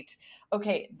consolidate,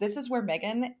 okay, this is where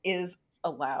Megan is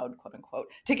allowed, quote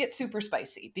unquote, to get super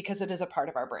spicy because it is a part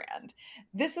of our brand.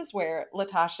 This is where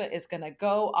Latasha is going to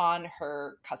go on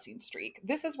her cussing streak.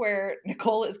 This is where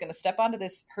Nicole is going to step onto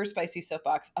her spicy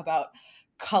soapbox about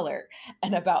color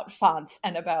and about fonts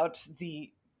and about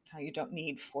how you don't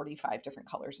need 45 different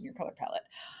colors in your color palette.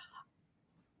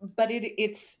 But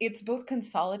it's both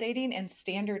consolidating and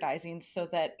standardizing so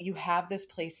that you have this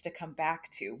place to come back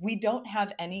to. We don't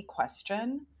have any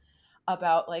question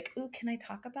about like, ooh, can I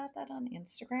talk about that on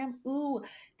Instagram? Ooh,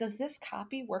 does this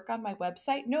copy work on my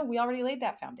website? No, we already laid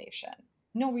that foundation.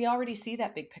 No, we already see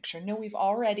that big picture. No, we've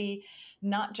already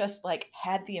not just like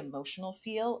had the emotional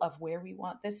feel of where we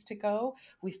want this to go.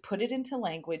 We've put it into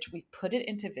language. We've put it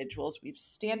into visuals.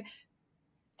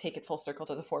 Take it full circle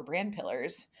to the 4 brand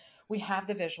pillars. We have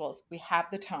the visuals, we have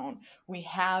the tone, we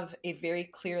have a very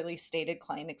clearly stated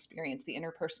client experience, the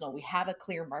interpersonal, we have a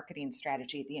clear marketing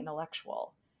strategy, the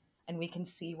intellectual, and we can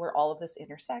see where all of this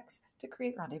intersects to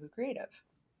create Rendezvous Creative.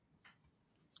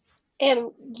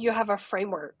 And you have a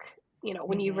framework,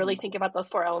 when you really think about those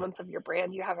 4 elements of your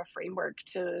brand, you have a framework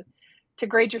to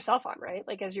grade yourself on, right?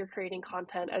 Like as you're creating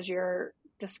content, as you're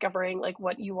discovering like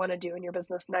what you want to do in your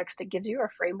business next, it gives you a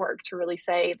framework to really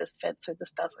say this fits or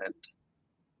this doesn't.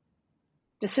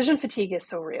 Decision fatigue is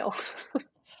so real.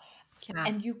 Yeah.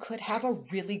 And you could have a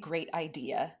really great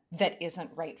idea that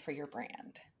isn't right for your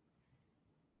brand.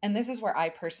 And this is where I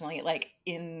personally, like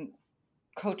in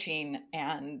coaching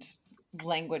and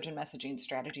language and messaging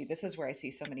strategy, this is where I see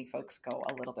so many folks go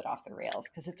a little bit off the rails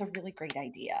because it's a really great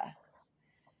idea.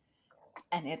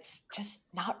 And it's just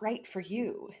not right for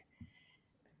you.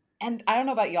 And I don't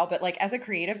know about y'all, but like as a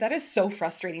creative, that is so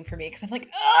frustrating for me because I'm like,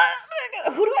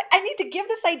 who do I need to give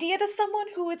this idea to someone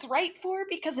who it's right for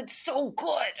because it's so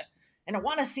good and I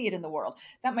want to see it in the world.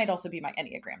 That might also be my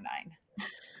Enneagram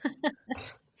 9.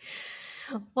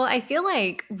 Well, I feel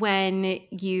like when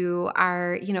you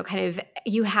are,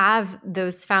 you have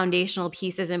those foundational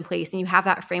pieces in place and you have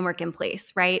that framework in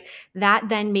place, right? That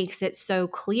then makes it so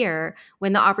clear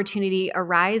when the opportunity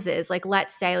arises. Like,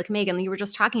 let's say, like Megan, you were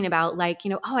just talking about like,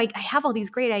 I have all these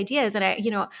great ideas and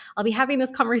I'll be having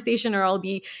this conversation or I'll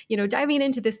be, diving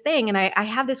into this thing and I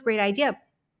have this great idea,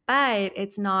 but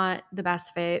it's not the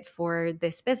best fit for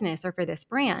this business or for this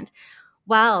brand.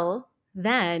 Well,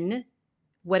 then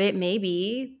would it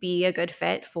maybe be a good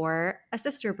fit for a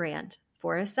sister brand,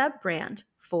 for a sub brand,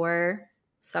 for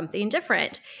something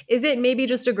different? Is it maybe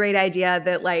just a great idea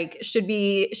that like should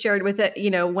be shared with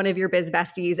one of your biz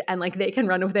besties and like they can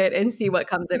run with it and see what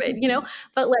comes of it,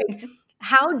 But like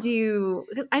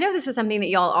because I know this is something that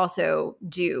y'all also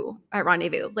do at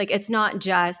Rendezvous. Like it's not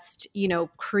just,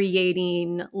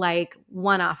 creating like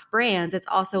one-off brands. It's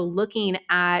also looking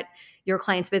at your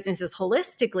clients' businesses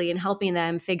holistically and helping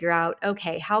them figure out,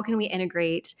 okay, how can we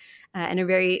integrate in a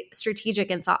very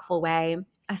strategic and thoughtful way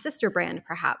a sister brand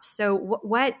perhaps? So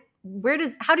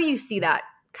how do you see that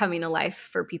coming to life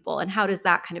for people? And how does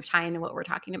that kind of tie into what we're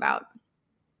talking about?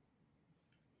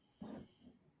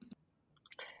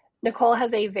 Nicole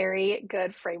has a very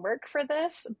good framework for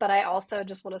this, but I also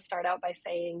just want to start out by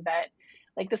saying that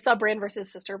like the sub brand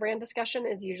versus sister brand discussion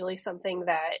is usually something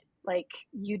that like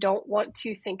you don't want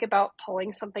to think about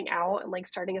pulling something out and like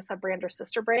starting a sub brand or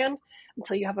sister brand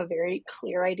until you have a very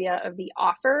clear idea of the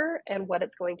offer and what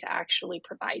it's going to actually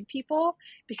provide people,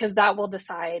 because that will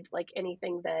decide like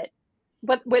anything that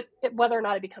whether or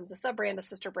not it becomes a sub brand, a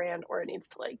sister brand, or it needs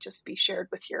to like just be shared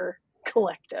with your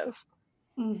collective.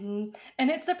 Mm-hmm. And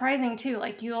it's surprising too.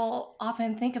 Like you'll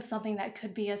often think of something that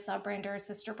could be a sub brand or a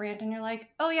sister brand, and you're like,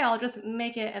 oh yeah, I'll just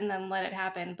make it and then let it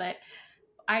happen. But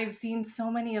I've seen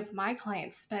so many of my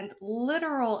clients spend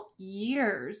literal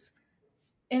years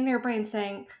in their brain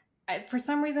saying, for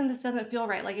some reason, this doesn't feel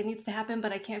right. Like it needs to happen,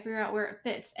 but I can't figure out where it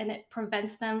fits. And it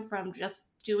prevents them from just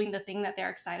doing the thing that they're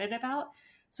excited about.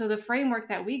 So the framework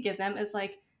that we give them is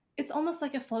like, it's almost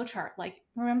like a flow chart. Like,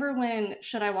 remember when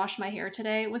should I wash my hair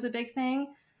today was a big thing?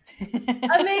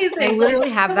 Amazing. I literally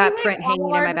like, have that print hanging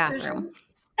in my bathroom.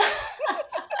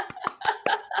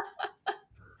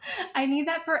 I need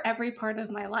that for every part of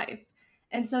my life.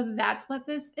 And so that's what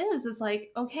this is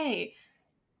like, okay,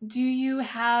 do you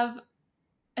have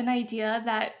an idea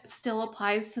that still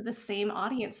applies to the same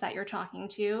audience that you're talking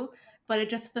to, but it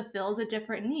just fulfills a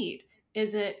different need?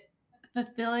 Is it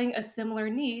fulfilling a similar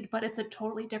need, but it's a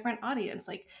totally different audience?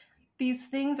 Like these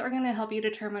things are going to help you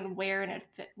determine where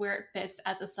it fits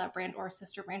as a sub brand or a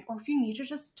sister brand, or if you need to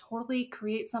just totally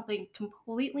create something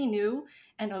completely new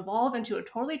and evolve into a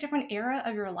totally different era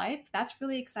of your life. That's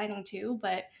really exciting too.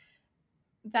 But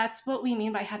that's what we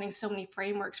mean by having so many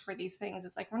frameworks for these things.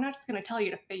 It's like, we're not just going to tell you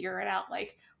to figure it out.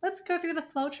 Like, let's go through the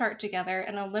flow chart together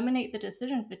and eliminate the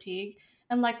decision fatigue.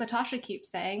 And like Latasha keeps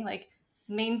saying, like,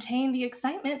 maintain the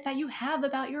excitement that you have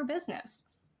about your business.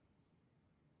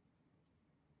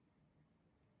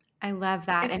 I love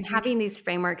that. And having these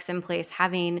frameworks in place,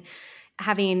 having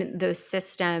those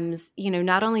systems,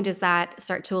 not only does that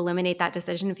start to eliminate that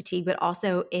decision fatigue, but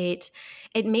also it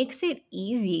makes it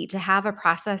easy to have a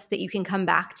process that you can come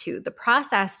back to. The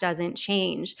process doesn't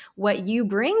change. What you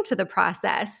bring to the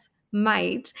process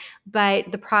might, but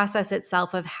the process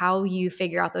itself of how you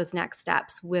figure out those next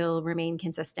steps will remain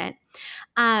consistent.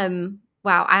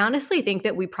 Wow. I honestly think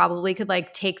that we probably could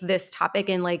like take this topic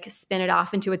and like spin it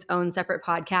off into its own separate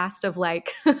podcast of like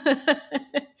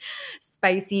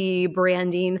spicy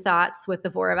branding thoughts with the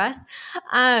four of us.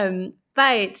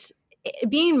 But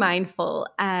being mindful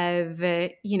of,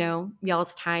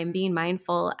 y'all's time, being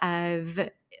mindful of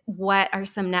what are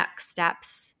some next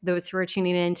steps those who are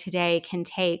tuning in today can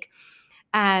take.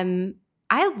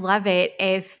 I love it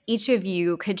if each of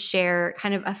you could share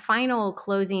kind of a final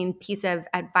closing piece of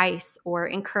advice or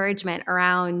encouragement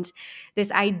around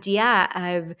this idea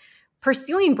of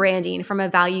pursuing branding from a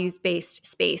values-based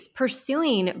space,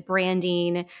 pursuing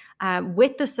branding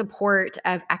with the support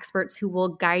of experts who will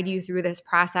guide you through this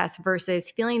process versus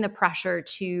feeling the pressure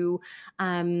to,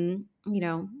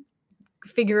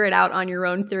 figure it out on your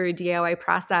own through a DIY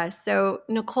process. So,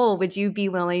 Nicole, would you be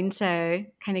willing to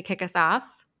kind of kick us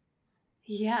off?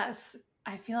 Yes,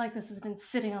 I feel like this has been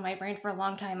sitting on my brain for a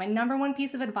long time. My number one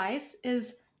piece of advice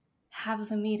is have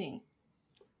the meeting.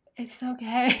 It's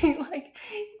okay. Like,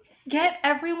 get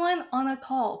everyone on a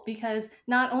call, because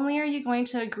not only are you going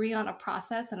to agree on a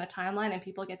process and a timeline and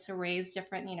people get to raise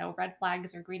different, red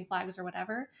flags or green flags or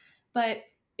whatever, but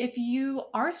if you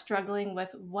are struggling with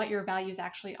what your values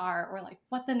actually are, or like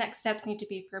what the next steps need to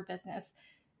be for your business,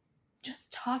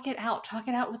 just talk it out. Talk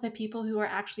it out with the people who are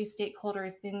actually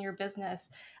stakeholders in your business.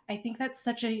 I think that's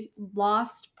such a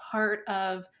lost part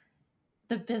of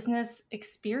the business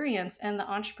experience and the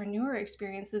entrepreneur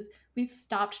experiences. We've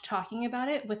stopped talking about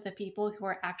it with the people who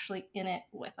are actually in it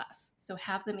with us. So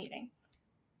have the meeting.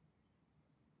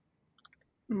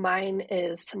 Mine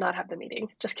is to not have the meeting.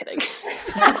 Just kidding.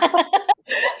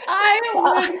 I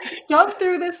would jump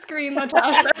through this screen,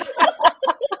 Natasha.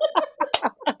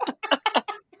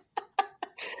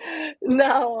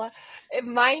 No,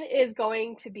 mine is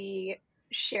going to be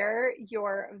share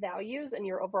your values and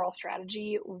your overall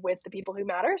strategy with the people who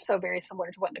matter. So very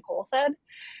similar to what Nicole said.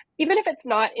 Even if it's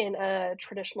not in a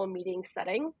traditional meeting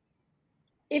setting,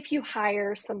 if you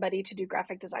hire somebody to do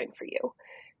graphic design for you,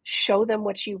 show them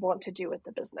what you want to do with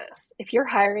the business. If you're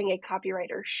hiring a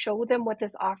copywriter, show them what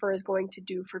this offer is going to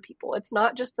do for people. It's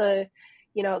not just the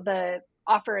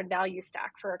offer and value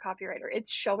stack for a copywriter.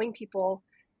 It's showing people,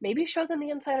 maybe show them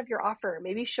the inside of your offer.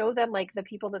 Maybe show them like the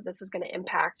people that this is going to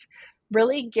impact.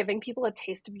 Really giving people a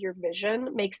taste of your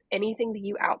vision makes anything that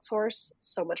you outsource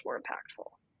so much more impactful.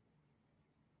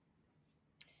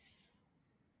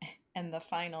 And the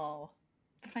final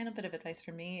bit of advice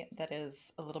for me that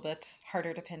is a little bit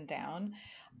harder to pin down,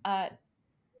 have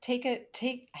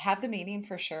the meeting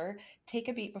for sure. Take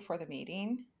a beat before the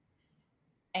meeting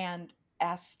and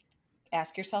ask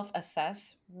yourself,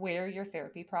 assess where your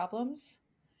therapy problems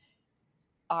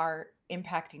are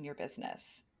impacting your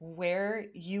business, where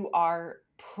you are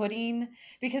putting,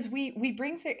 because we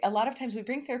bring a lot of times we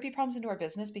bring therapy problems into our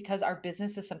business because our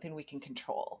business is something we can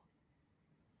control.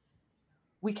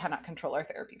 We cannot control our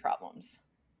therapy problems.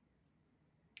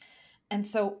 And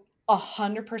so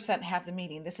 100% have the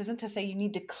meeting. This isn't to say you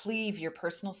need to cleave your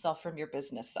personal self from your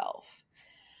business self,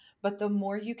 but the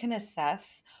more you can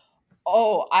assess,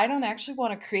 oh, I don't actually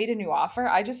want to create a new offer.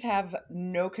 I just have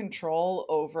no control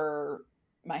over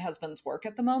my husband's work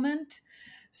at the moment.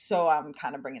 So I'm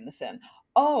kind of bringing this in.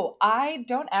 Oh, I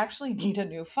don't actually need a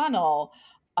new funnel.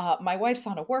 My wife's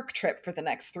on a work trip for the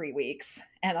next 3 weeks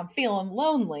and I'm feeling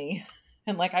lonely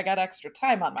and like I got extra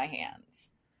time on my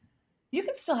hands. You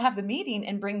can still have the meeting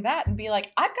and bring that and be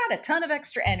like, I've got a ton of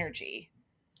extra energy.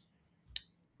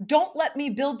 Don't let me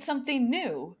build something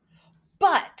new,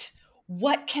 but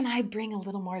what can I bring a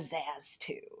little more zazz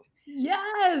to?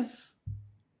 Yes.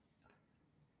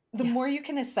 The more you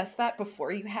can assess that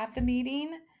before you have the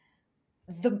meeting,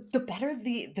 the better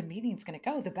the meeting's going to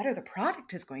go, the better the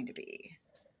product is going to be.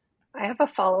 I have a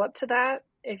follow-up to that.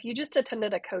 If you just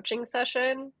attended a coaching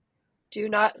session, do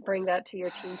not bring that to your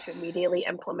team to immediately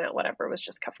implement whatever was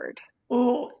just covered.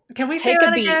 Oh, can we say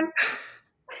that again?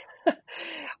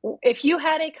 If you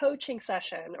had a coaching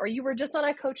session or you were just on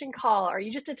a coaching call or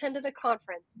you just attended a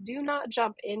conference, do not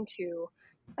jump into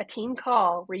a team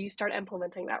call where you start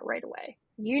implementing that right away.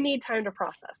 You need time to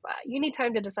process that. You need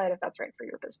time to decide if that's right for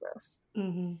your business.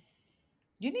 Mm-hmm.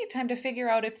 You need time to figure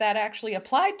out if that actually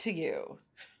applied to you.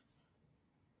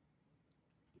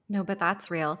 No, but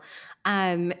that's real.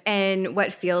 And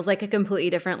what feels like a completely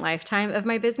different lifetime of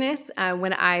my business,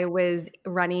 when I was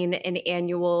running an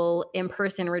annual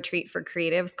in-person retreat for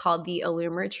creatives called the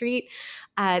Illume Retreat.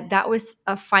 That was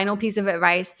a final piece of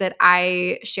advice that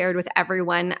I shared with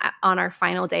everyone on our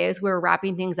final day as we were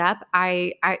wrapping things up.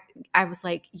 I was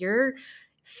like, you're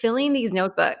filling these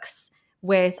notebooks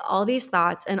with all these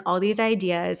thoughts and all these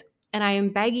ideas, and I am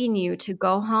begging you to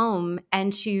go home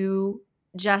and to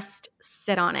just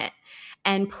sit on it.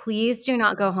 And please do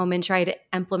not go home and try to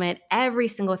implement every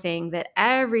single thing that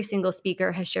every single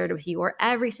speaker has shared with you, or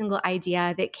every single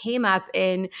idea that came up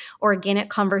in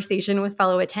organic conversation with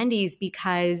fellow attendees,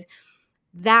 because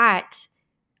that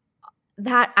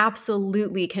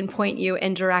absolutely can point you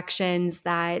in directions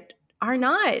that are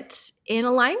not in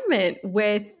alignment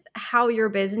with how your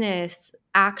business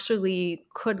actually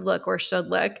could look or should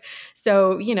look.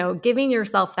 So, giving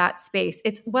yourself that space.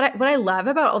 It's what I love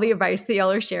about all the advice that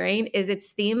y'all are sharing is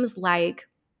it's themes like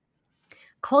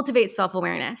cultivate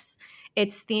self-awareness.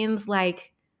 It's themes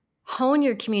like hone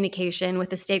your communication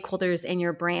with the stakeholders in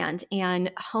your brand and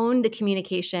hone the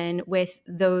communication with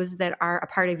those that are a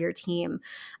part of your team.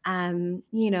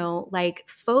 Like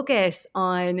focus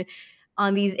on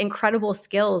these incredible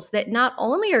skills that not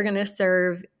only are going to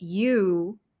serve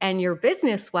you and your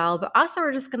business well, but also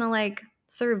are just going to like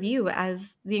serve you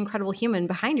as the incredible human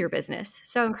behind your business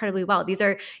so incredibly well. These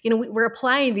are, we're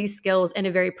applying these skills in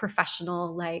a very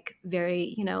professional, like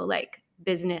very, like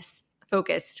business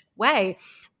focused way,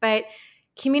 but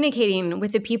communicating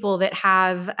with the people that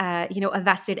have, a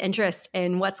vested interest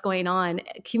in what's going on,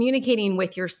 communicating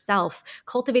with yourself,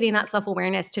 cultivating that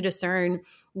self-awareness to discern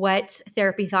what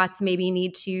therapy thoughts maybe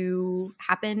need to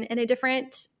happen in a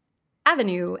different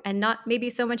avenue and not maybe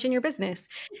so much in your business.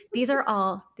 These are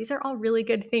all really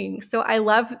good things. So I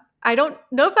don't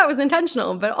know if that was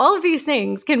intentional, but all of these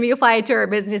things can be applied to our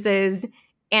businesses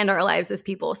and our lives as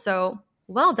people. So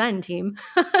well done, team.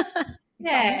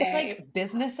 It's almost Yay. like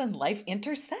business and life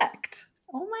intersect.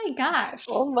 Oh my gosh.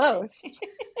 Almost.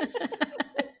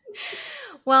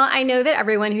 Well, I know that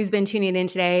everyone who's been tuning in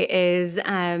today is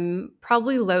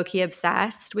probably low-key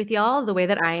obsessed with y'all the way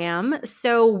that I am.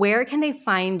 So where can they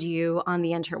find you on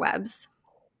the interwebs?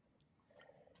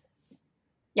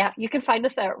 Yeah, you can find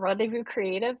us at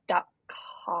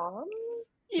rendezvouscreative.com.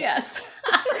 Yes.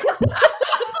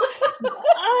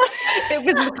 It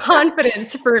was the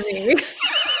confidence for me.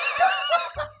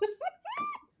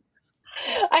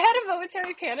 I had a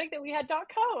momentary panic that we had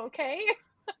 .co, okay?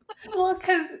 Well,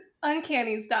 because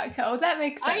uncannies.co, that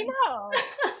makes sense. I know.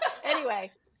 Anyway,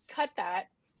 cut that.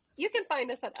 You can find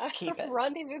us at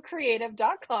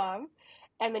rendezvouscreative.com,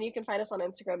 and then you can find us on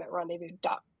Instagram at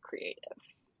rendezvous.creative.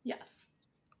 Yes.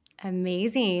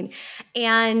 Amazing.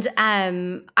 And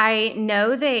I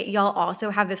know that y'all also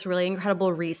have this really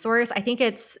incredible resource. I think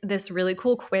it's this really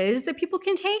cool quiz that people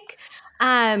can take,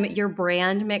 your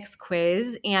brand mix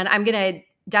quiz. And I'm going to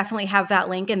definitely have that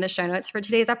link in the show notes for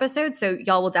today's episode. So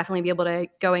y'all will definitely be able to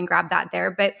go and grab that there.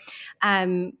 But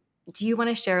do you want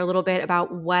to share a little bit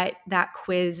about what that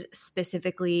quiz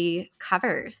specifically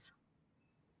covers?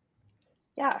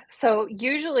 Yeah. So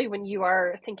usually when you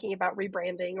are thinking about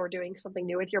rebranding or doing something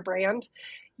new with your brand,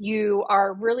 you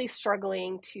are really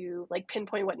struggling to like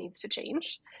pinpoint what needs to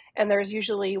change. And there's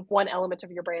usually one element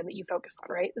of your brand that you focus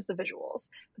on, right? Is the visuals.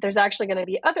 But there's actually going to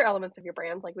be other elements of your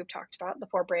brand, like we've talked about, the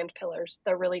 4 brand pillars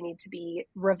that really need to be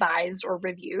revised or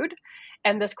reviewed.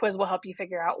 And this quiz will help you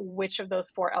figure out which of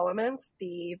those 4 elements,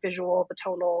 the visual, the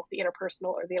tonal, the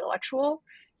interpersonal, or the intellectual,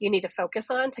 you need to focus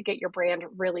on to get your brand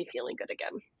really feeling good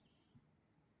again.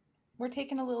 We're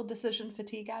taking a little decision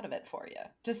fatigue out of it for you.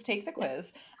 Just take the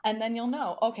quiz and then you'll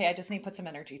know, okay, I just need to put some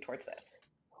energy towards this.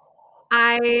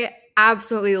 I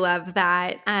absolutely love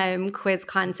that quiz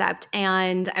concept,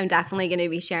 and I'm definitely going to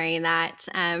be sharing that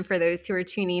for those who are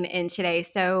tuning in today.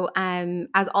 So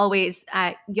as always,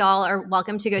 y'all are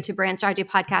welcome to go to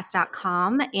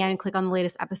brandstrategypodcast.com and click on the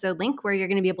latest episode link where you're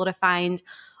going to be able to find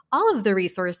all of the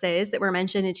resources that were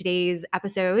mentioned in today's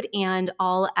episode and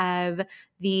all of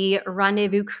the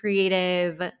Rendezvous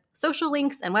Creative social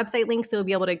links and website links. So you'll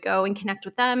be able to go and connect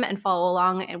with them and follow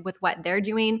along with what they're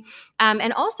doing.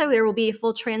 And also there will be a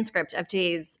full transcript of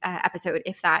today's episode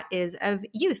if that is of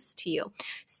use to you.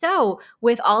 So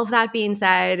with all of that being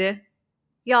said,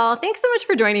 y'all, thanks so much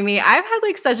for joining me. I've had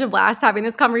like such a blast having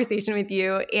this conversation with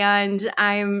you. And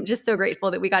I'm just so grateful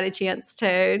that we got a chance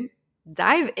to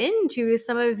dive into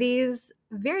some of these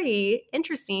very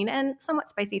interesting and somewhat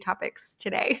spicy topics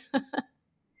today.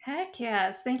 Heck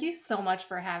yes. Thank you so much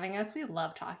for having us. We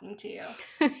love talking to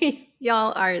you.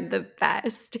 Y'all are the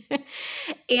best.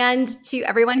 And to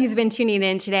everyone who's been tuning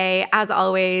in today, as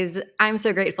always, I'm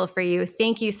so grateful for you.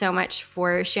 Thank you so much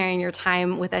for sharing your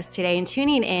time with us today and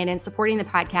tuning in and supporting the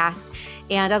podcast.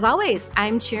 And as always,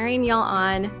 I'm cheering y'all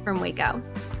on from Waco.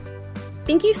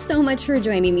 Thank you so much for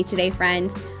joining me today,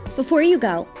 friend. Before you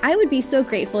go, I would be so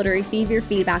grateful to receive your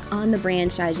feedback on the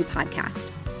Brand Strategy Podcast.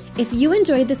 If you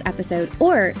enjoyed this episode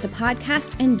or the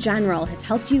podcast in general has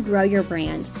helped you grow your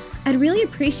brand, I'd really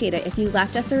appreciate it if you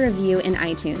left us a review in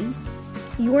iTunes.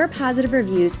 Your positive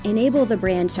reviews enable the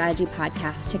Brand Strategy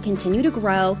Podcast to continue to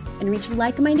grow and reach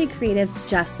like-minded creatives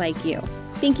just like you.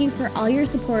 Thank you for all your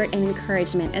support and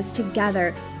encouragement as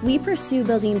together we pursue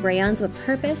building brands with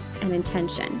purpose and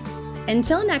intention.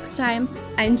 Until next time,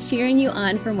 I'm cheering you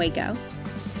on from Waco.